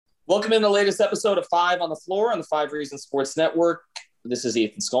Welcome in the latest episode of Five on the Floor on the Five Reasons Sports Network. This is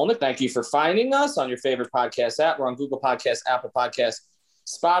Ethan Skolnick. Thank you for finding us on your favorite podcast app. We're on Google Podcasts, Apple Podcasts,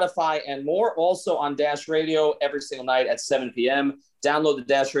 Spotify, and more. Also on Dash Radio every single night at 7 p.m. Download the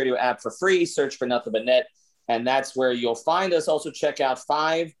Dash Radio app for free. Search for Nothing But Net, and that's where you'll find us. Also check out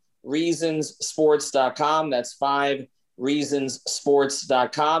 5reasonsports.com. That's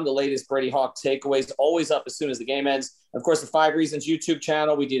 5reasonsports.com. The latest Brady Hawk takeaways, always up as soon as the game ends. Of course, the 5 Reasons YouTube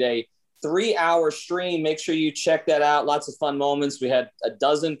channel, we did a 3-hour stream. Make sure you check that out. Lots of fun moments. We had a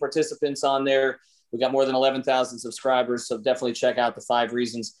dozen participants on there. We got more than 11,000 subscribers. So definitely check out the 5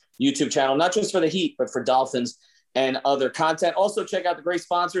 Reasons YouTube channel, not just for the Heat, but for Dolphins and other content. Also check out the great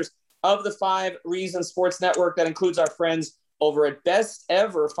sponsors of the 5 Reasons Sports Network. That includes our friends over at Best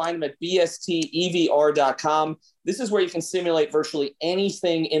Ever. Find them at bstevr.com. This is where you can simulate virtually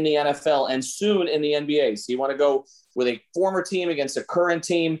anything in the NFL and soon in the NBA. So you want to go with a former team against a current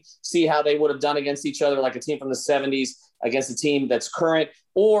team, see how they would have done against each other, like a team from the 70s against a team that's current,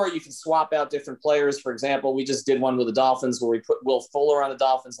 or you can swap out different players. For example, we just did one with the Dolphins where we put Will Fuller on the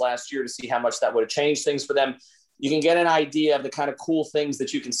Dolphins last year to see how much that would have changed things for them. You can get an idea of the kind of cool things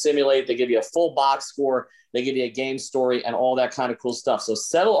that you can simulate. They give you a full box score. They give you a game story and all that kind of cool stuff. So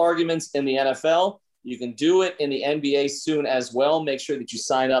settle arguments in the NFL. You can do it in the NBA soon as well. Make sure that you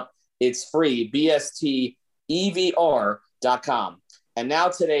sign up. It's free. bstevr.com. And now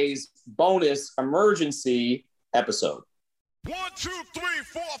today's bonus emergency episode. 1, 2, 3,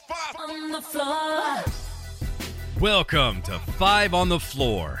 4, 5 on the floor. Welcome to Five on the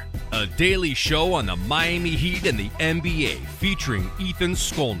Floor, a daily show on the Miami Heat and the NBA featuring Ethan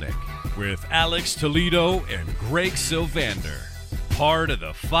Skolnick with Alex Toledo and Greg Sylvander, part of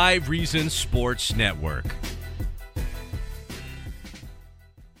the 5 Reasons Sports Network.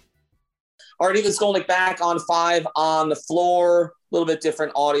 All right, Ethan Skolnick back on Five on the Floor. A little bit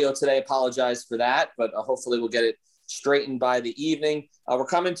different audio today. Apologize for that, but hopefully we'll get it straightened by the evening. We're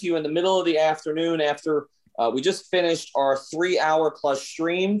coming to you in the middle of the afternoon after we just finished our 3-hour plus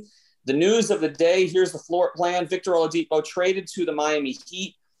stream. The news of the day, here's the floor plan. Victor Oladipo traded to the Miami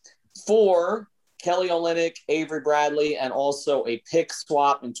Heat for Kelly Olynyk, Avery Bradley, and also a pick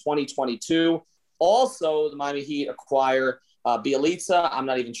swap in 2022. Also, the Miami Heat acquire Bielitsa, I'm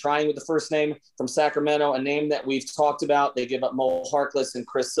not even trying with the first name, from Sacramento, a name that we've talked about. They give up Mo Harkless and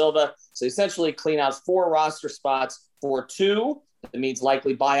Chris Silva. So essentially clean out 4 roster spots for 2. That means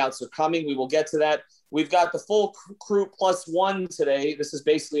likely buyouts are coming. We will get to that. We've got the full crew plus 1 today. This is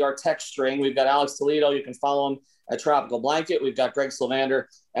basically our text string. We've got Alex Toledo. You can follow him at Tropical Blanket. We've got Greg Sylvander,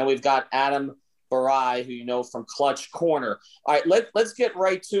 and we've got Adam Barai, who you know from Clutch Corner. All right, let's get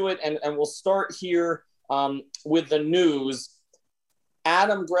right to it, and we'll start here with the news.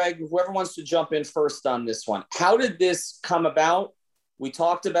 Adam, Greg, whoever wants to jump in first on this one. How did this come about? We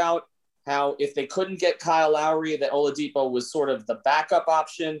talked about how if they couldn't get Kyle Lowry, that Oladipo was sort of the backup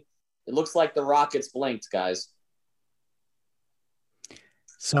option. It looks like the Rockets blinked, guys.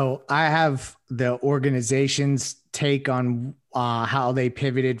 So I have the organization's take on how they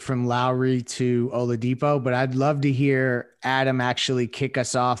pivoted from Lowry to Oladipo, but I'd love to hear Adam actually kick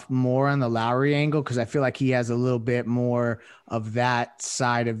us off more on the Lowry angle, because I feel like he has a little bit more of that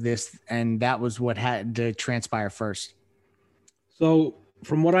side of this, and that was what had to transpire first. So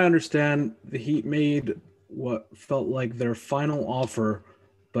from what I understand, the Heat made what felt like their final offer,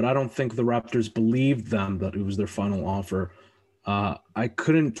 but I don't think the Raptors believed them that it was their final offer. I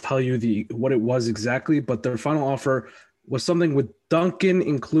couldn't tell you what it was exactly, but their final offer was something with Duncan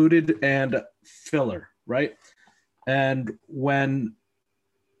included and filler, right? And when,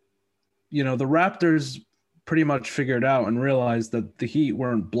 the Raptors pretty much figured out and realized that the Heat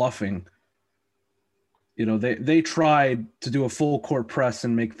weren't bluffing, they tried to do a full court press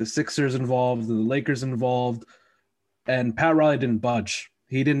and make the Sixers involved and the Lakers involved, and Pat Riley didn't budge.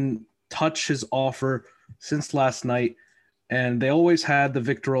 He didn't touch his offer since last night. And they always had the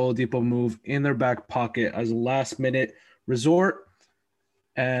Victor Oladipo move in their back pocket as a last-minute resort,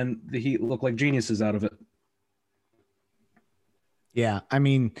 and the Heat look like geniuses out of it. Yeah, I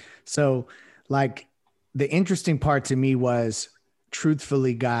mean, so, like, the interesting part to me was,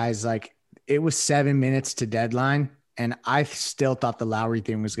 truthfully, guys, like, it was 7 minutes to deadline, and I still thought the Lowry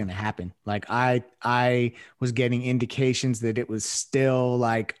thing was going to happen. Like, I was getting indications that it was still,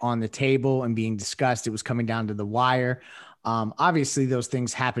 like, on the table and being discussed. It was coming down to the wire. Obviously those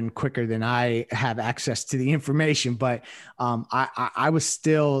things happen quicker than I have access to the information, but I was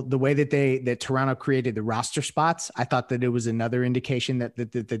still, the way that Toronto created the roster spots, I thought that it was another indication that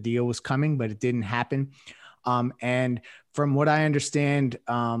the deal was coming, but it didn't happen. And from what I understand,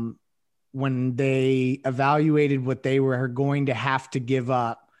 when they evaluated what they were going to have to give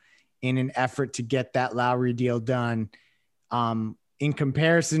up in an effort to get that Lowry deal done. In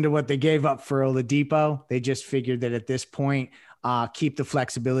comparison to what they gave up for Oladipo, they just figured that at this point, keep the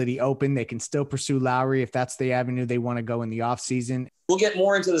flexibility open. They can still pursue Lowry if that's the avenue they want to go in the offseason. We'll get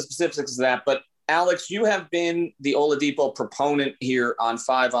more into the specifics of that, but Alex, you have been the Oladipo proponent here on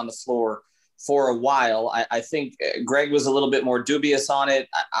 5 on the Floor for a while. I think Greg was a little bit more dubious on it.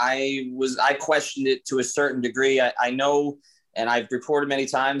 I questioned it to a certain degree. I know, and I've reported many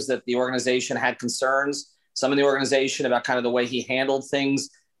times that the organization had concerns, some of the organization, about kind of the way he handled things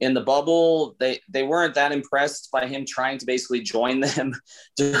in the bubble. They weren't that impressed by him trying to basically join them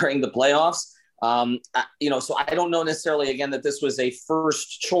during the playoffs. So I don't know necessarily, again, that this was a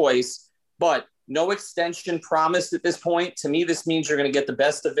first choice, but no extension promised at this point. To me, this means you're going to get the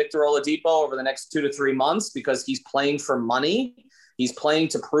best of Victor Oladipo over the next 2 to 3 months because he's playing for money. He's playing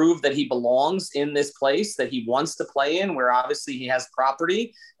to prove that he belongs in this place that he wants to play in, where obviously he has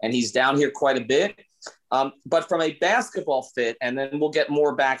property and he's down here quite a bit. But from a basketball fit, and then we'll get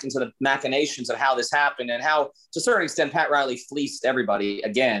more back into the machinations of how this happened and how, to a certain extent, Pat Riley fleeced everybody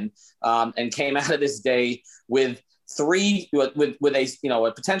again, and came out of this day with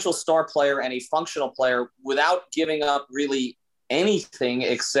a potential star player and a functional player without giving up really anything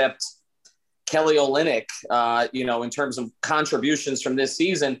except Kelly Olynyk, in terms of contributions from this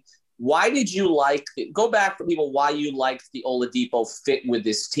season. Why did you go back for people, why you liked the Oladipo fit with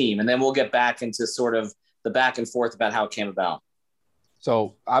this team? And then we'll get back into sort of the back and forth about how it came about.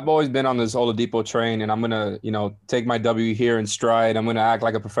 So I've always been on this Oladipo train, and I'm going to, take my W here in stride. I'm going to act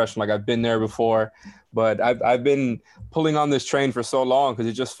like a professional, like I've been there before. But I've been pulling on this train for so long because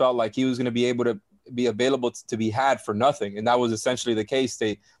it just felt like he was going to be able to be available to be had for nothing. And that was essentially the case.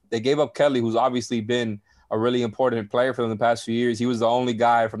 They gave up Kelly, who's obviously been a really important player for them the past few years. He was the only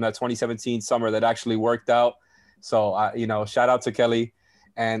guy from that 2017 summer that actually worked out. So, shout out to Kelly.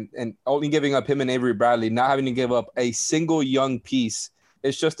 And only giving up him and Avery Bradley, not having to give up a single young piece,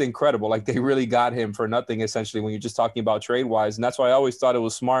 it's just incredible. Like, they really got him for nothing, essentially, when you're just talking about trade-wise. And that's why I always thought it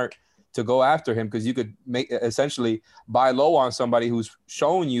was smart to go after him, because you could essentially buy low on somebody who's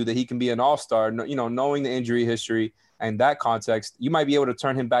showing you that he can be an all-star, knowing the injury history and that context. You might be able to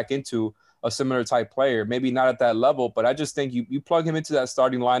turn him back into a similar type player, maybe not at that level, but I just think you plug him into that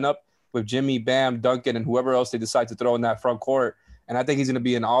starting lineup with Jimmy, Bam, Duncan, and whoever else they decide to throw in that front court. And I think he's going to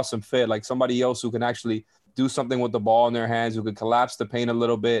be an awesome fit, like somebody else who can actually do something with the ball in their hands, who could collapse the paint a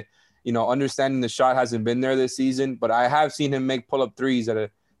little bit. Understanding the shot hasn't been there this season, but I have seen him make pull-up threes at a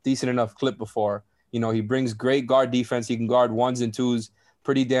decent enough clip before. He brings great guard defense. He can guard ones and twos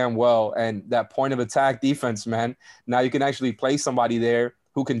pretty damn well. And that point of attack defense, man, now you can actually play somebody there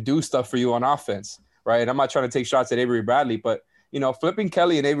who can do stuff for you on offense, right? And I'm not trying to take shots at Avery Bradley, but, flipping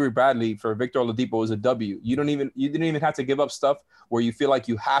Kelly and Avery Bradley for Victor Oladipo was a W. You didn't even have to give up stuff where you feel like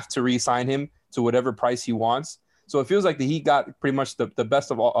you have to re-sign him to whatever price he wants. So it feels like the Heat got pretty much the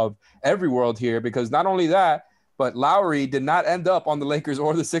best of every world here, because not only that, but Lowry did not end up on the Lakers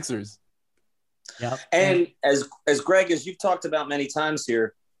or the Sixers. Yep. And as Greg, as you've talked about many times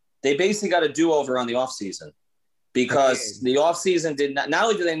here, they basically got a do-over on the offseason, because the offseason not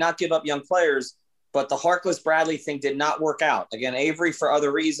only did they not give up young players, but the Harkless Bradley thing did not work out. Again, Avery for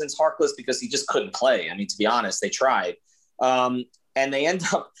other reasons, Harkless because he just couldn't play. I mean, to be honest, they tried. And they end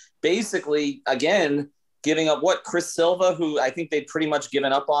up basically, again, giving up Chris Silva, who I think they'd pretty much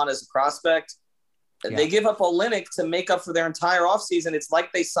given up on as a prospect. Yeah. They give up Olynyk to make up for their entire offseason. It's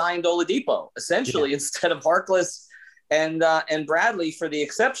like they signed Oladipo, essentially, instead of Harkless and Bradley for the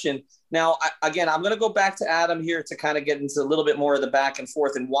exception. Now, I'm going to go back to Adam here to kind of get into a little bit more of the back and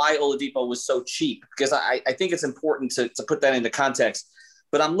forth and why Oladipo was so cheap, because I think it's important to put that into context.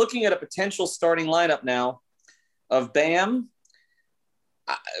 But I'm looking at a potential starting lineup now of Bam,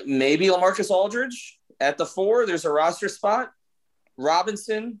 maybe LaMarcus Aldridge at the 4. There's a roster spot.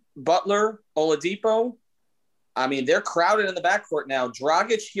 Robinson, Butler, Oladipo. I mean, they're crowded in the backcourt now.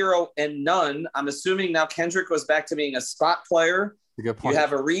 Dragic, Hero, and Nunn. I'm assuming now Kendrick goes back to being a spot player. You have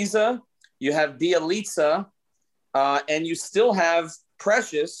Ariza, you have Bielitsa, and you still have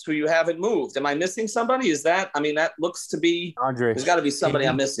Precious, who you haven't moved. Am I missing somebody? That looks to be Andre. There's got to be somebody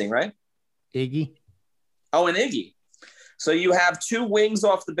I'm missing, right? Iggy. Oh, and Iggy. So you have 2 wings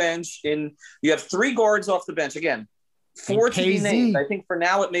off the bench, you have 3 guards off the bench. Again, 4 to be named. I think for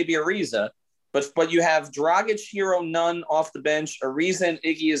now it may be Ariza, but you have Dragic, Hero, Nunn off the bench, Ariza and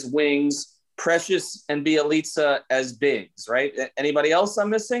Iggy as wings, Precious and Bielitsa as bigs, right? Anybody else I'm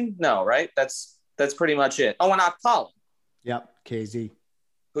missing? No, right? That's pretty much it. Oh, and Okpala. Yep, KZ.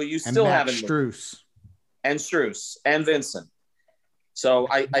 Who you still haven't Strus. And Strus and Vincent. So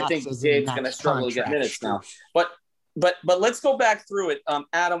I think Gabe's going to struggle to get minutes now. But but let's go back through it.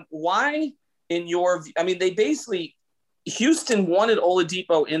 Adam, why in your – I mean, they basically – Houston wanted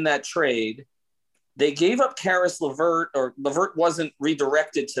Oladipo in that trade. They gave up Karis LeVert, or LeVert wasn't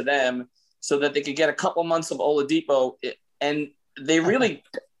redirected to them so that they could get a couple months of Oladipo, and they really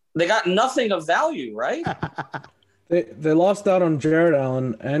 – they got nothing of value, right? They lost out on Jared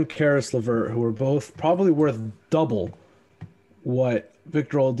Allen and Karis LeVert, who were both probably worth double what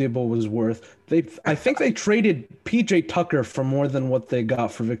Victor Oladipo was worth. I think they traded PJ Tucker for more than what they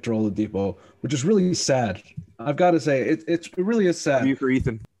got for Victor Oladipo, which is really sad. I've got to say, it really is sad. You for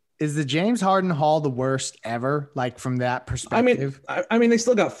Ethan. Is the James Harden haul the worst ever? Like from that perspective? I mean, they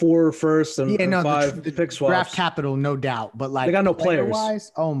still got 4 firsts and 5 pick swaps. Draft capital, no doubt, but like they got no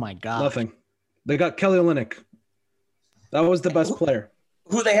players. Oh my god, nothing. They got Kelly Olynyk. That was the best player.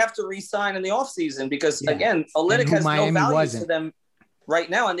 Who they have to re-sign in the offseason because again, Olynyk has no value to them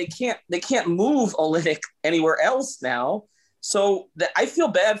right now, and they can't move Olynyk anywhere else now. So I feel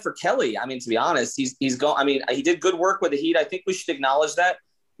bad for Kelly. I mean, to be honest, he's gone. I mean, he did good work with the Heat. I think we should acknowledge that.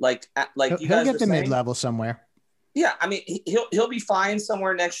 Like you guys get were the saying, mid-level somewhere. Yeah, I mean, he'll be fine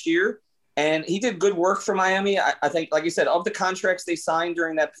somewhere next year. And he did good work for Miami. I think, like you said, of the contracts they signed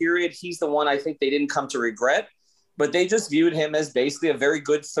during that period, he's the one I think they didn't come to regret. But they just viewed him as basically a very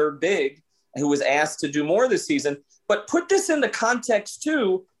good third big who was asked to do more this season. But put this in the context,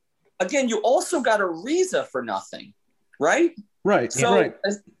 too. Again, you also got Ariza for nothing, right? Right, so, right.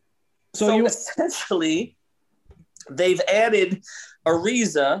 So essentially, they've added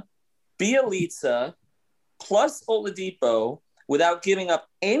Ariza, Bielitsa, plus Oladipo without giving up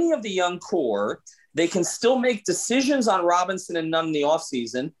any of the young core. They can still make decisions on Robinson and Nunn in the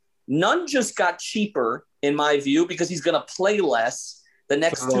offseason. Nunn just got cheaper, in my view, because he's going to play less the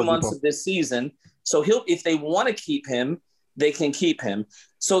next 2 months of this season. So if they want to keep him, they can keep him.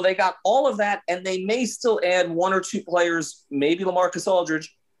 So they got all of that, and they may still add 1 or 2 players, maybe LaMarcus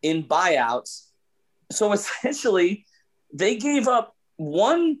Aldridge, in buyouts. So essentially, they gave up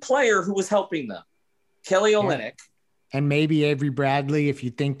one player who was helping them, Kelly Olynyk. Yeah. And maybe Avery Bradley, if you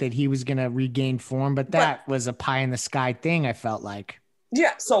think that he was going to regain form, but that was a pie in the sky thing, I felt like.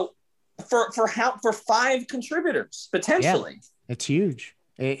 Yeah, so for 5 contributors, potentially. Yeah, it's huge.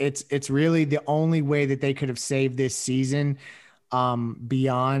 It's really the only way that they could have saved this season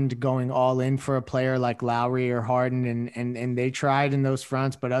beyond going all in for a player like Lowry or Harden. And they tried in those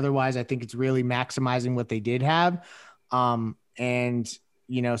fronts, but otherwise I think it's really maximizing what they did have. So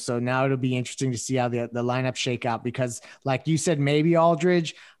now it'll be interesting to see how the lineup shake out because like you said, maybe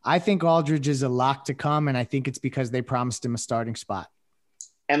Aldridge. I think Aldridge is a lock to come, and I think it's because they promised him a starting spot.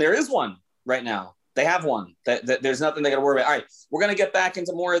 And there is one right now. They have one. There's nothing they got to worry about. All right, we're going to get back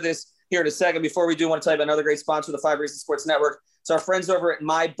into more of this here in a second. Before we do, I want to tell you about another great sponsor of the 5 Reasons Sports Network. It's our friends over at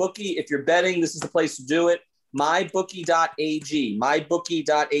MyBookie. If you're betting, this is the place to do it. MyBookie.ag.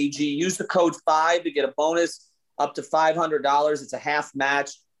 MyBookie.ag. Use the code 5 to get a bonus up to $500. It's a half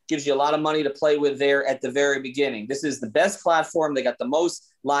match. Gives you a lot of money to play with there at the very beginning. This is the best platform. They got the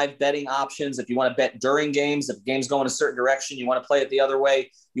most live betting options. If you want to bet during games, if the game's going a certain direction, you want to play it the other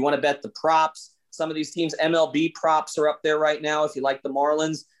way. You want to bet the props. Some of these teams, MLB props are up there right now. If you like the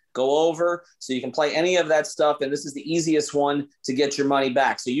Marlins, go over. So you can play any of that stuff. And this is the easiest one to get your money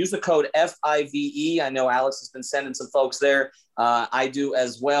back. So use the code FIVE. I know Alex has been sending some folks there. I do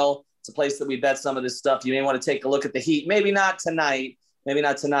as well. It's a place that we bet some of this stuff. You may want to take a look at the Heat. Maybe not tonight. They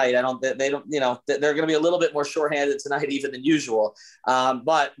don't, they're going to be a little bit more shorthanded tonight even than usual.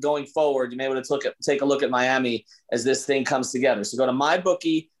 But going forward, you may want to take a look at Miami as this thing comes together. So go to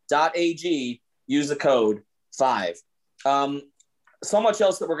mybookie.ag, use the code 5. So much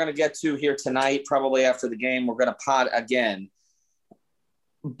else that we're going to get to here tonight, probably after the game. We're going to pod again.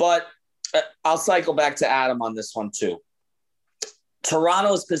 But I'll cycle back to Adam on this one too.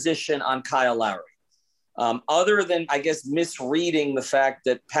 Toronto's position on Kyle Lowry. Other than, I guess, misreading the fact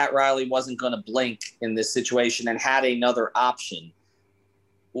that Pat Riley wasn't going to blink in this situation and had another option,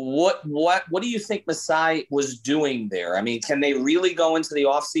 what do you think Masai was doing there? I mean, can they really go into the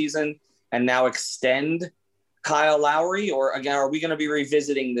offseason and now extend Kyle Lowry? Or, again, are we going to be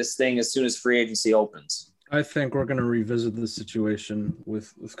revisiting this thing as soon as free agency opens? I think we're going to revisit the situation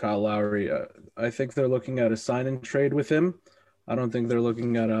with Kyle Lowry. I think they're looking at a sign and trade with him. I don't think they're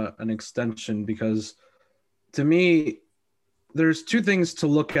looking at an extension because – to me, there's 2 things to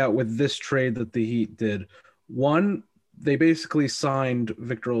look at with this trade that the Heat did. One, they basically signed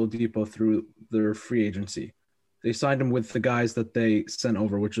Victor Oladipo through their free agency. They signed him with the guys that they sent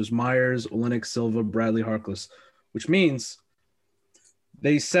over, which was Myers, Olynyk, Silva, Bradley, Harkless, which means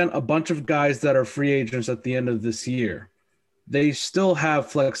they sent a bunch of guys that are free agents at the end of this year. they still have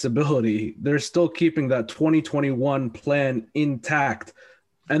flexibility. They're still keeping that 2021 plan intact.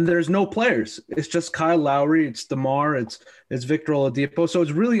 And there's no players. It's just Kyle Lowry, it's DeMar, it's Victor Oladipo. So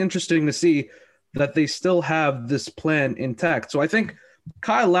it's really interesting to see that they still have this plan intact. So I think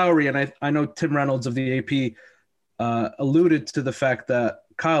Kyle Lowry, and I know Tim Reynolds of the AP alluded to the fact that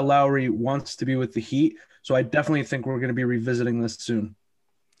Kyle Lowry wants to be with the Heat. So I definitely think we're going to be revisiting this soon.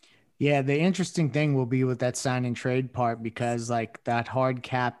 Yeah, the interesting thing will be with that sign and trade part, because like that hard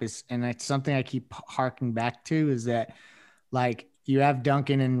cap is, and it's something I keep harking back to, is that like you have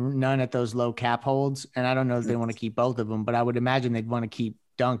Duncan and Nunn at those low cap holds. And I don't know if they want to keep both of them, but I would imagine they'd want to keep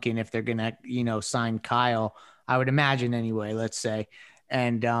Duncan if they're going to, sign Kyle. I would imagine anyway, let's say.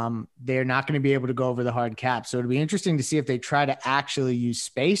 And they're not going to be able to go over the hard cap. So it'll be interesting to see if they try to actually use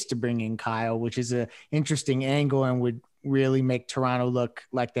space to bring in Kyle, which is an interesting angle and would really make Toronto look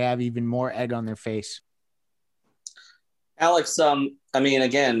like they have even more egg on their face. Alex,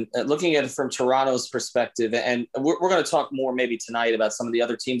 again, looking at it from Toronto's perspective, and we're going to talk more maybe tonight about some of the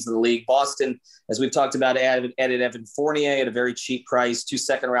other teams in the league. Boston, as we've talked about, added Evan Fournier at a very cheap price, 2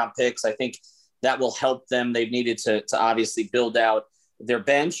 second-round picks. I think that will help them. They've needed to obviously build out their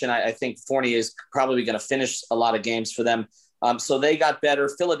bench, and I think Fournier is probably going to finish a lot of games for them. So they got better.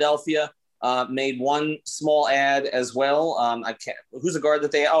 Philadelphia made one small ad as well. Who's the guard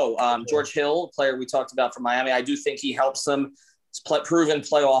that George Hill, player we talked about from Miami. I do think he helps them. He's proven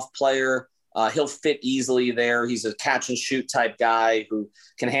playoff player. He'll fit easily there. He's a catch and shoot type guy who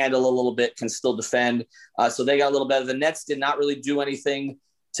can handle a little bit, can still defend. So they got a little better. The Nets did not really do anything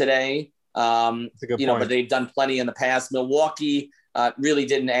today. But they've done plenty in the past. Milwaukee really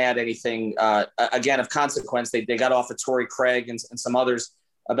didn't add anything, again, of consequence. They got off of Torrey Craig and some others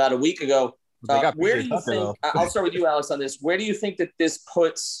about a week ago. Where do you think – I'll start with you, Alex, on this. Where do you think that this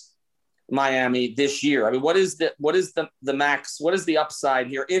puts Miami this year? I mean, what is the max? What is the upside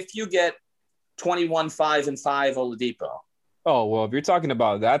here if you get 21-5-5 Oladipo? Oh, well, if you're talking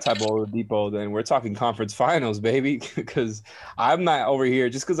about that type of Oladipo, then we're talking conference finals, baby, because I'm not over here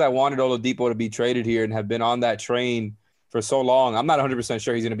just because I wanted Oladipo to be traded here and have been on that train for so long. I'm not 100%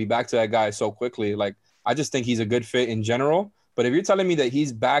 sure he's going to be back to that guy so quickly. Like, I just think he's a good fit in general. But if you're telling me that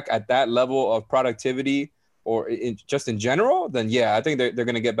he's back at that level of productivity or just in general, then yeah, I think they're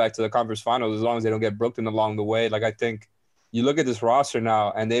going to get back to the conference finals as long as they don't get broken along the way. Like, I think you look at this roster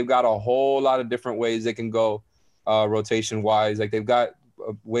now and they've got a whole lot of different ways they can go rotation wise. Like, they've got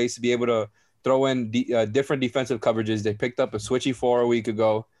ways to be able to throw in different defensive coverages. They picked up a switchy 4 a week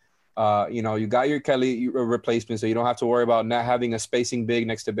ago. You got your Kelly replacement, so you don't have to worry about not having a spacing big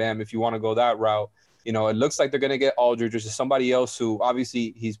next to Bam if you want to go that route. It looks like they're going to get Aldridge, which is somebody else who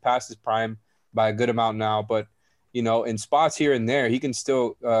obviously he's past his prime by a good amount now. But, in spots here and there, he can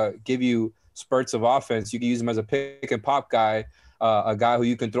still give you spurts of offense. You can use him as a pick and pop guy, a guy who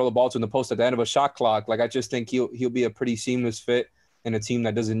you can throw the ball to in the post at the end of a shot clock. Like, I just think he'll be a pretty seamless fit in a team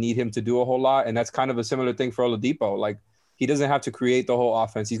that doesn't need him to do a whole lot. And that's kind of a similar thing for Oladipo. Like, he doesn't have to create the whole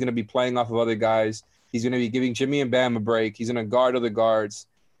offense. He's going to be playing off of other guys. He's going to be giving Jimmy and Bam a break. He's going to guard other guards.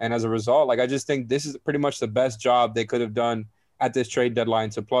 And as a result, like, I just think this is pretty much the best job they could have done at this trade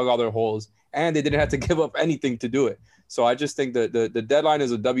deadline to plug all their holes. And they didn't have to give up anything to do it. So I just think that the deadline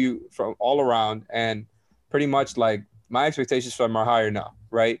is a W from all around. And pretty much, like, my expectations for them are higher now,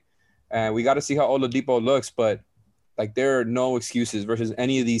 right? And we got to see how Oladipo looks. But, like, there are no excuses versus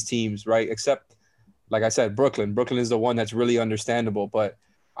any of these teams, right? Except, like I said, Brooklyn. Brooklyn is the one that's really understandable. But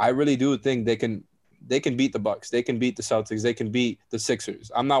I really do think they can beat the Bucks. They can beat the Celtics. They can beat the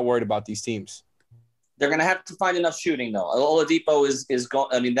Sixers. I'm not worried about these teams. They're going to have to find enough shooting, though. Oladipo is going.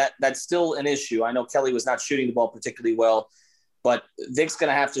 I mean, that's still an issue. I know Kelly was not shooting the ball particularly well, but Vic's going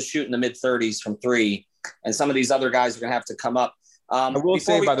to have to shoot in the mid-30s from three, and some of these other guys are going to have to come up. I will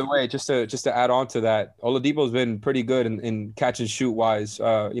say, by the way, just to add on to that, Oladipo's been pretty good in catch and shoot wise,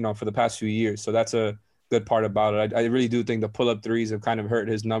 for the past few years. So that's a good part about it. I really do think the pull-up threes have kind of hurt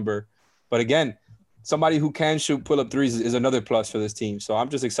his number. But again, somebody who can shoot pull-up threes is another plus for this team. So I'm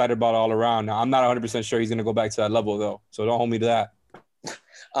just excited about it all around. Now, I'm not 100% sure he's going to go back to that level, though. So don't hold me to that.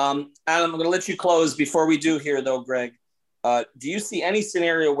 Adam, I'm going to let you close. Before we do here, though, Greg, do you see any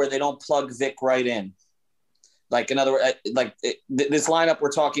scenario where they don't plug Vic right in? Like, in other words, this lineup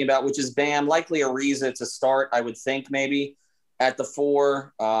we're talking about, which is Bam, likely Ariza to start, I would think, maybe at the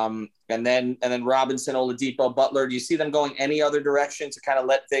 4, and then Robinson, Oladipo, Butler. Do you see them going any other direction to kind of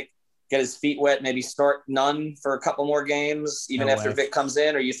let Vic get his feet wet, maybe start Nunn for a couple more games, even after Vic comes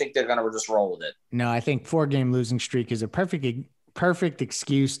in, or you think they're going to just roll with it? No, I think 4-game losing streak is a perfect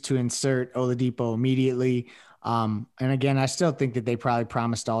excuse to insert Oladipo immediately. And again, I still think that they probably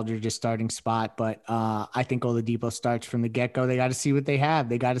promised Aldridge a starting spot, but I think Oladipo starts from the get-go. They got to see what they have.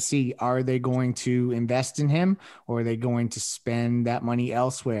 They got to see, are they going to invest in him, or are they going to spend that money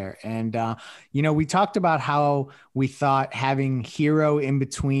elsewhere? And, we talked about how we thought having Hero in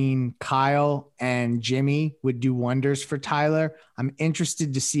between Kyle and Jimmy would do wonders for Tyler. I'm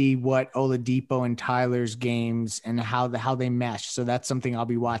interested to see what Oladipo and Tyler's games and how they mesh. So that's something I'll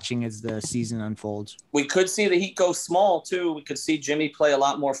be watching as the season unfolds. We could see the Heat go small too. We could see Jimmy play a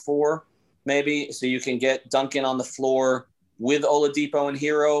lot more 4, maybe, so you can get Duncan on the floor with Oladipo and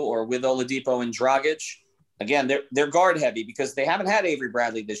Hero, or with Oladipo and Dragic. Again, they're guard heavy because they haven't had Avery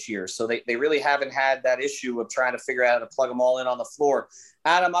Bradley this year, so they really haven't had that issue of trying to figure out how to plug them all in on the floor.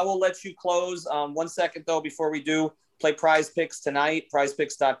 Adam, I will let you close. 1 second though before we do. Play Prize Picks tonight,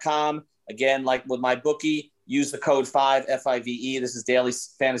 prizepicks.com. Again, like with my bookie, use the code 5, FIVE. This is Daily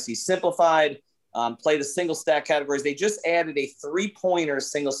Fantasy Simplified. Play the single stat categories. They just added a 3-pointer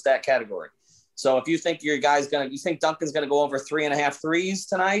single stat category. So if you think you think Duncan's going to go over 3.5 threes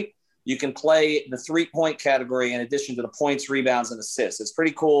tonight, you can play the 3-point category in addition to the points, rebounds, and assists. It's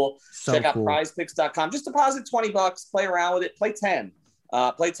pretty cool. Check out prizepicks.com. Just deposit $20, play around with it, play 10.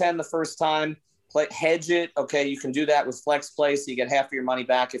 Play 10 the first time. Hedge it. Okay, you can do that with Flex Play, so you get half of your money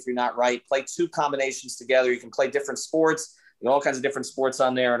back if you're not right. Play 2 combinations together. You can play different sports. All kinds of different sports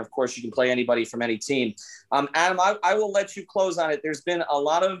on there. And, of course, you can play anybody from any team. Adam, I will let you close on it. There's been a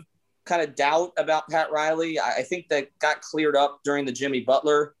lot of kind of doubt about Pat Riley. I think that got cleared up during the Jimmy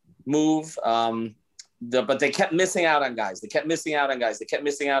Butler move. But they kept missing out on guys.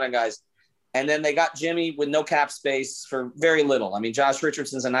 And then they got Jimmy with no cap space for very little. I mean, Josh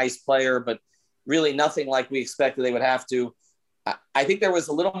Richardson's a nice player, but really nothing like we expected they would have to. I think there was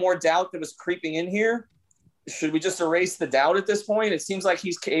a little more doubt that was creeping in here. Should we just erase the doubt at this point? It seems like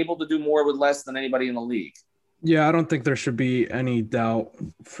he's able to do more with less than anybody in the league. Yeah, I don't think there should be any doubt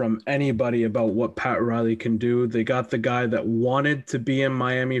from anybody about what Pat Riley can do. They got the guy that wanted to be in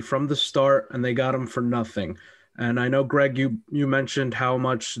Miami from the start, and they got him for nothing. And I know, Greg, you mentioned how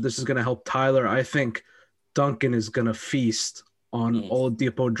much this is going to help Tyler. I think Duncan is going to feast on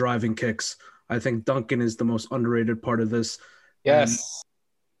Oladipo driving kicks. I think Duncan is the most underrated part of this. Yes.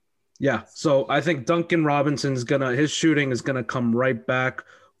 Yeah. So I think Duncan Robinson's his shooting is gonna come right back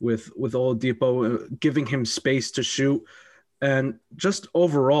with Oladipo, giving him space to shoot. And just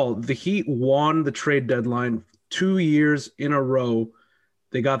overall, the Heat won the trade deadline 2 years in a row.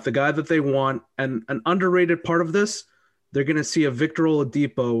 They got the guy that they want. And an underrated part of this, they're gonna see a Victor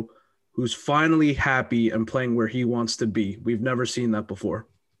Oladipo who's finally happy and playing where he wants to be. We've never seen that before.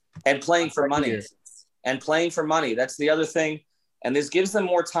 And playing for money. That's the other thing. And this gives them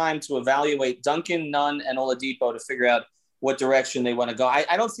more time to evaluate Duncan, Nunn, and Oladipo to figure out what direction they want to go.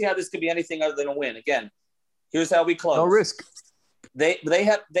 I don't see how this could be anything other than a win. Again, here's how we close. No risk. They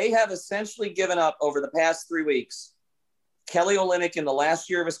have essentially given up over the past 3 weeks. Kelly Olynyk in the last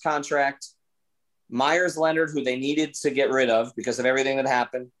year of his contract, Myers Leonard, who they needed to get rid of because of everything that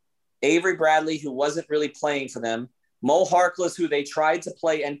happened, Avery Bradley, who wasn't really playing for them, Mo Harkless, who they tried to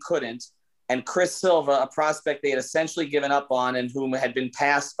play and couldn't, and Chris Silva, a prospect they had essentially given up on and whom had been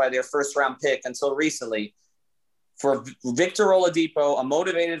passed by their first-round pick until recently, for Victor Oladipo, a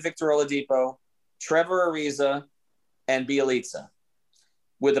motivated Victor Oladipo, Trevor Ariza, and Bielitsa,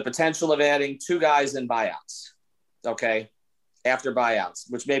 with the potential of adding 2 guys in buyouts, okay, after buyouts,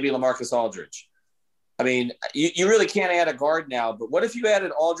 which may be LaMarcus Aldridge. I mean, you really can't add a guard now, but what if you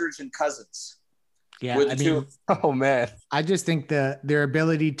added Aldridge and Cousins? Yeah, oh man, I just think their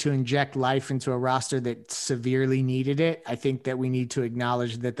ability to inject life into a roster that severely needed it. I think that we need to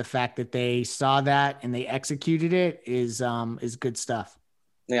acknowledge that the fact that they saw that and they executed it is good stuff.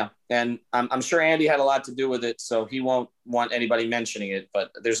 Yeah, and I'm sure Andy had a lot to do with it, so he won't want anybody mentioning it. But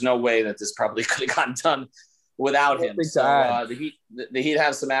there's no way that this probably could have gotten done without him. So the Heat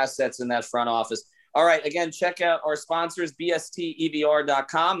have some assets in that front office. All right, again, check out our sponsors,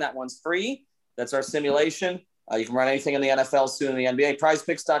 bstevr.com. That one's free. That's our simulation. You can run anything in the NFL, soon in the NBA.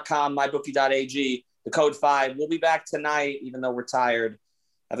 PrizePicks.com, mybookie.ag, the code 5. We'll be back tonight, even though we're tired.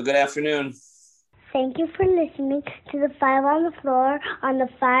 Have a good afternoon. Thank you for listening to the 5 on the Floor on the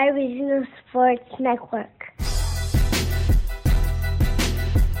 5 Regional Sports Network.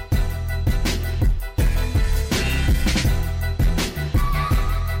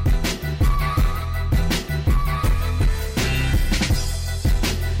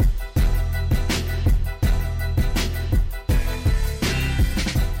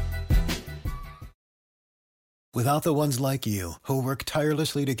 Without the ones like you, who work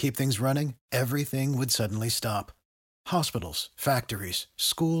tirelessly to keep things running, everything would suddenly stop. Hospitals, factories,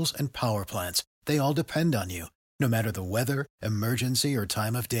 schools, and power plants, They all depend on you. No matter the weather, emergency, or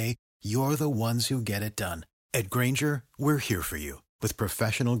time of day, you're the ones who get it done. At Grainger, we're here for you with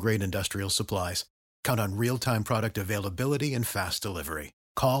professional-grade industrial supplies. Count on real-time product availability and fast delivery.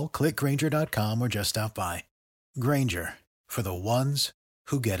 Call, click Grainger.com, or just stop by. Grainger, for the ones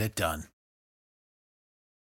who get it done.